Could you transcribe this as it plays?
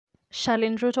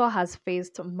Charlene Ruto has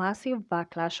faced massive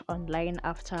backlash online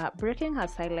after breaking her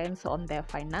silence on their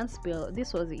finance bill.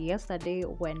 This was yesterday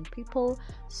when people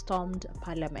stormed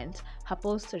parliament. Her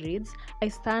post reads, "I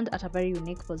stand at a very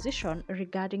unique position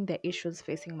regarding the issues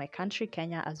facing my country,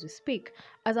 Kenya, as we speak.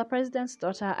 As a president's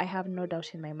daughter, I have no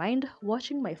doubt in my mind,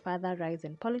 watching my father rise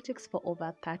in politics for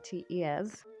over 30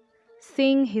 years.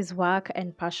 Seeing his work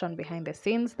and passion behind the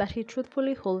scenes, that he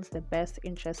truthfully holds the best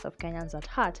interests of Kenyans at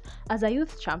heart. As a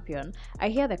youth champion, I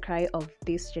hear the cry of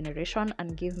this generation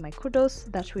and give my kudos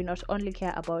that we not only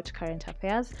care about current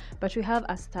affairs, but we have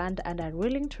a stand and are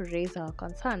willing to raise our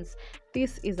concerns.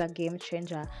 This is a game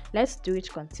changer. Let's do it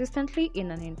consistently in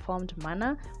an informed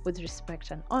manner with respect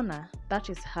and honor. That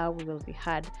is how we will be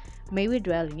heard. May we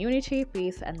dwell in unity,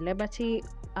 peace, and liberty.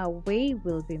 A way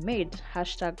will be made.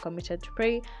 Hashtag committed to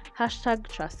pray. Hashtag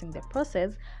trusting the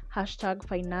process. Hashtag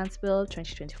finance bill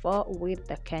 2024 with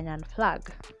the Kenyan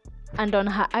flag." And on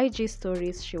her IG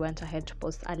stories, she went ahead to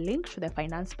post a link to the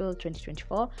Finance Bill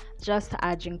 2024, just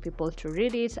urging people to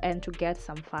read it and to get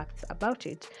some facts about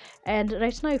it. And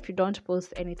right now, if you don't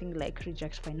post anything like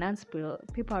reject Finance Bill,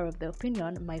 people are of the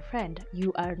opinion, my friend,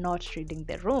 you are not reading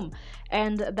the room.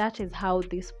 And that is how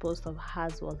this post of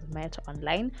hers was met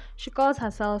online. She calls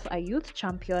herself a youth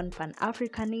champion,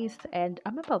 Pan-Africanist, and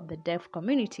a member of the deaf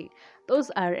community.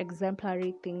 Those are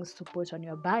exemplary things to put on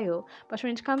your bio, but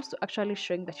when it comes to actually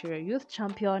showing that you're a youth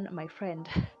champion, my friend,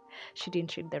 she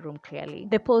didn't read the room clearly.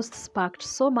 The post sparked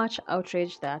so much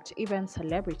outrage that even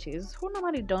celebrities who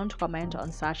normally don't comment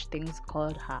on such things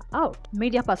called her out.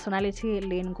 Media personality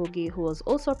Lynn Ngugi, who was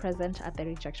also present at the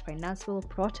Reject Finance Bill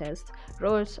protest,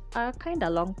 wrote a kinda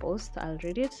long post. I'll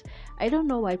read it. "I don't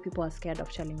know why people are scared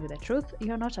of telling you the truth.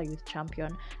 You're not a youth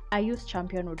champion. A youth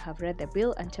champion would have read the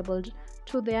bill and tabled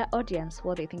to their audience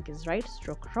what they think is right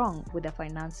stroke wrong with the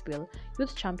finance bill.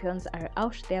 Youth champions are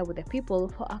out there with the people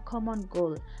for a common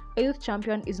goal. A youth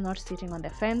champion is not sitting on the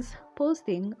fence,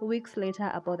 posting weeks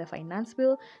later about the finance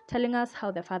bill, telling us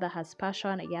how the father has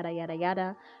passion, yada yada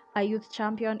yada. A youth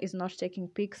champion is not taking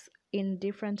pics in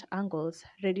different angles,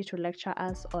 ready to lecture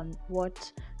us on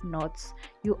what nots.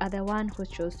 You are the one who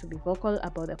chose to be vocal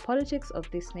about the politics of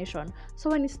this nation. So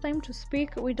when it's time to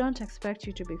speak, we don't expect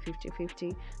you to be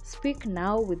 50-50. Speak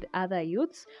now with other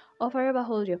youths, or forever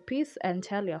hold your peace and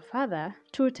tell your father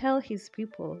to tell his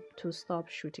people to stop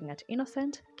shooting at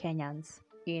innocent Kenyans."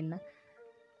 In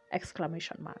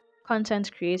exclamation mark.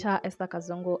 Content creator Esther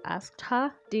Kazungu asked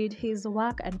her, did his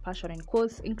work and passion in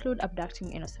quotes include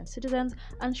abducting innocent citizens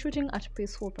and shooting at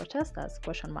peaceful protesters?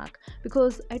 Question mark.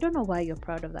 Because I don't know why you're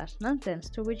proud of that nonsense,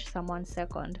 to which someone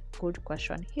second, good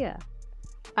question here.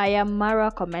 I am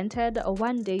Mara commented,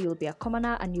 one day you'll be a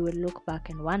commoner and you will look back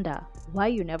and wonder why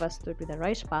you never stood with the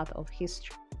right path of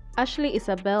history. Ashley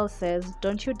Isabel says,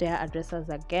 don't you dare address us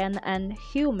again. And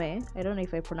Hume, I don't know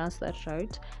if I pronounced that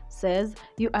right, says,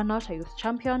 you are not a youth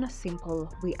champion, simple,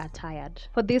 we are tired.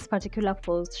 For this particular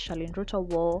post, Charlene Ruto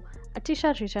wore a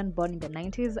t-shirt written born in the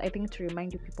 90s, I think to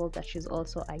remind you people that she's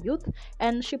also a youth,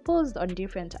 and she posed on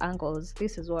different angles.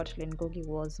 This is what Lynn Ngugi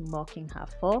was mocking her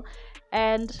for.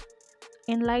 And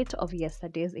in light of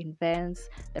yesterday's events,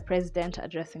 the president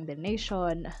addressing the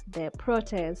nation, the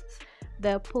protests,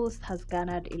 the post has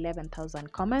garnered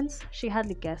 11,000 comments. She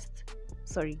hardly gets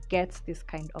this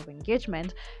kind of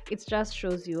engagement. It just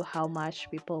shows you how much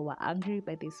people were angry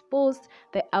by this post,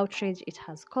 the outrage it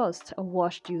has caused.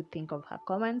 What do you think of her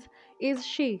comments? Is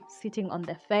she sitting on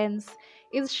the fence?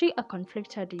 Is she a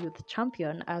conflicted youth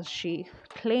champion as she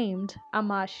claimed?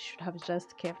 Ama she should have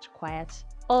just kept quiet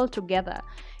altogether.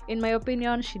 In my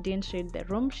opinion, she didn't read the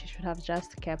room. She should have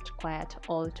just kept quiet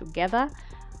altogether.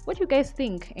 What do you guys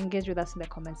think? Engage with us in the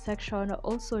comment section.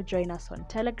 Also join us on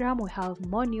Telegram. We have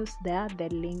more news there. The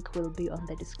link will be on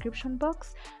the description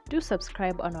box. Do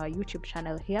subscribe on our YouTube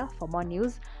channel here for more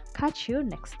news. Catch you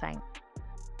next time.